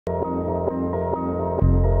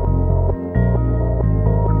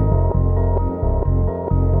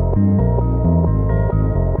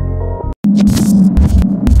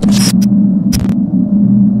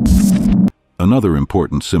Another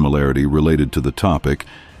important similarity related to the topic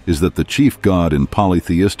is that the chief god in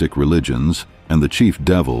polytheistic religions and the chief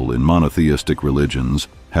devil in monotheistic religions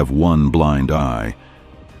have one blind eye.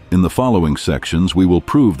 In the following sections, we will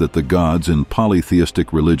prove that the gods in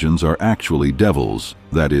polytheistic religions are actually devils,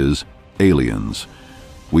 that is, aliens.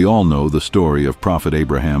 We all know the story of Prophet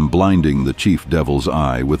Abraham blinding the chief devil's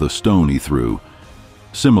eye with a stone he threw.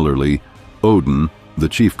 Similarly, Odin, the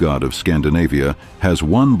chief god of Scandinavia, has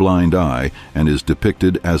one blind eye and is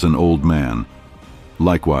depicted as an old man.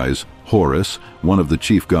 Likewise, Horus, one of the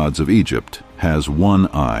chief gods of Egypt, has one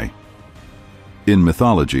eye. In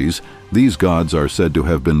mythologies, these gods are said to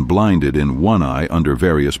have been blinded in one eye under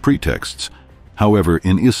various pretexts. However,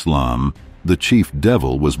 in Islam, the chief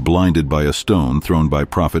devil was blinded by a stone thrown by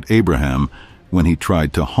Prophet Abraham when he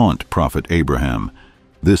tried to haunt Prophet Abraham.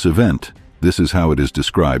 This is how it is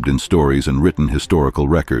described in stories and written historical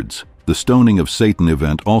records. The stoning of Satan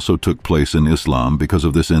event also took place in Islam because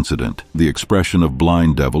of this incident. The expression of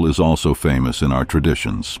blind devil is also famous in our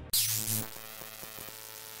traditions.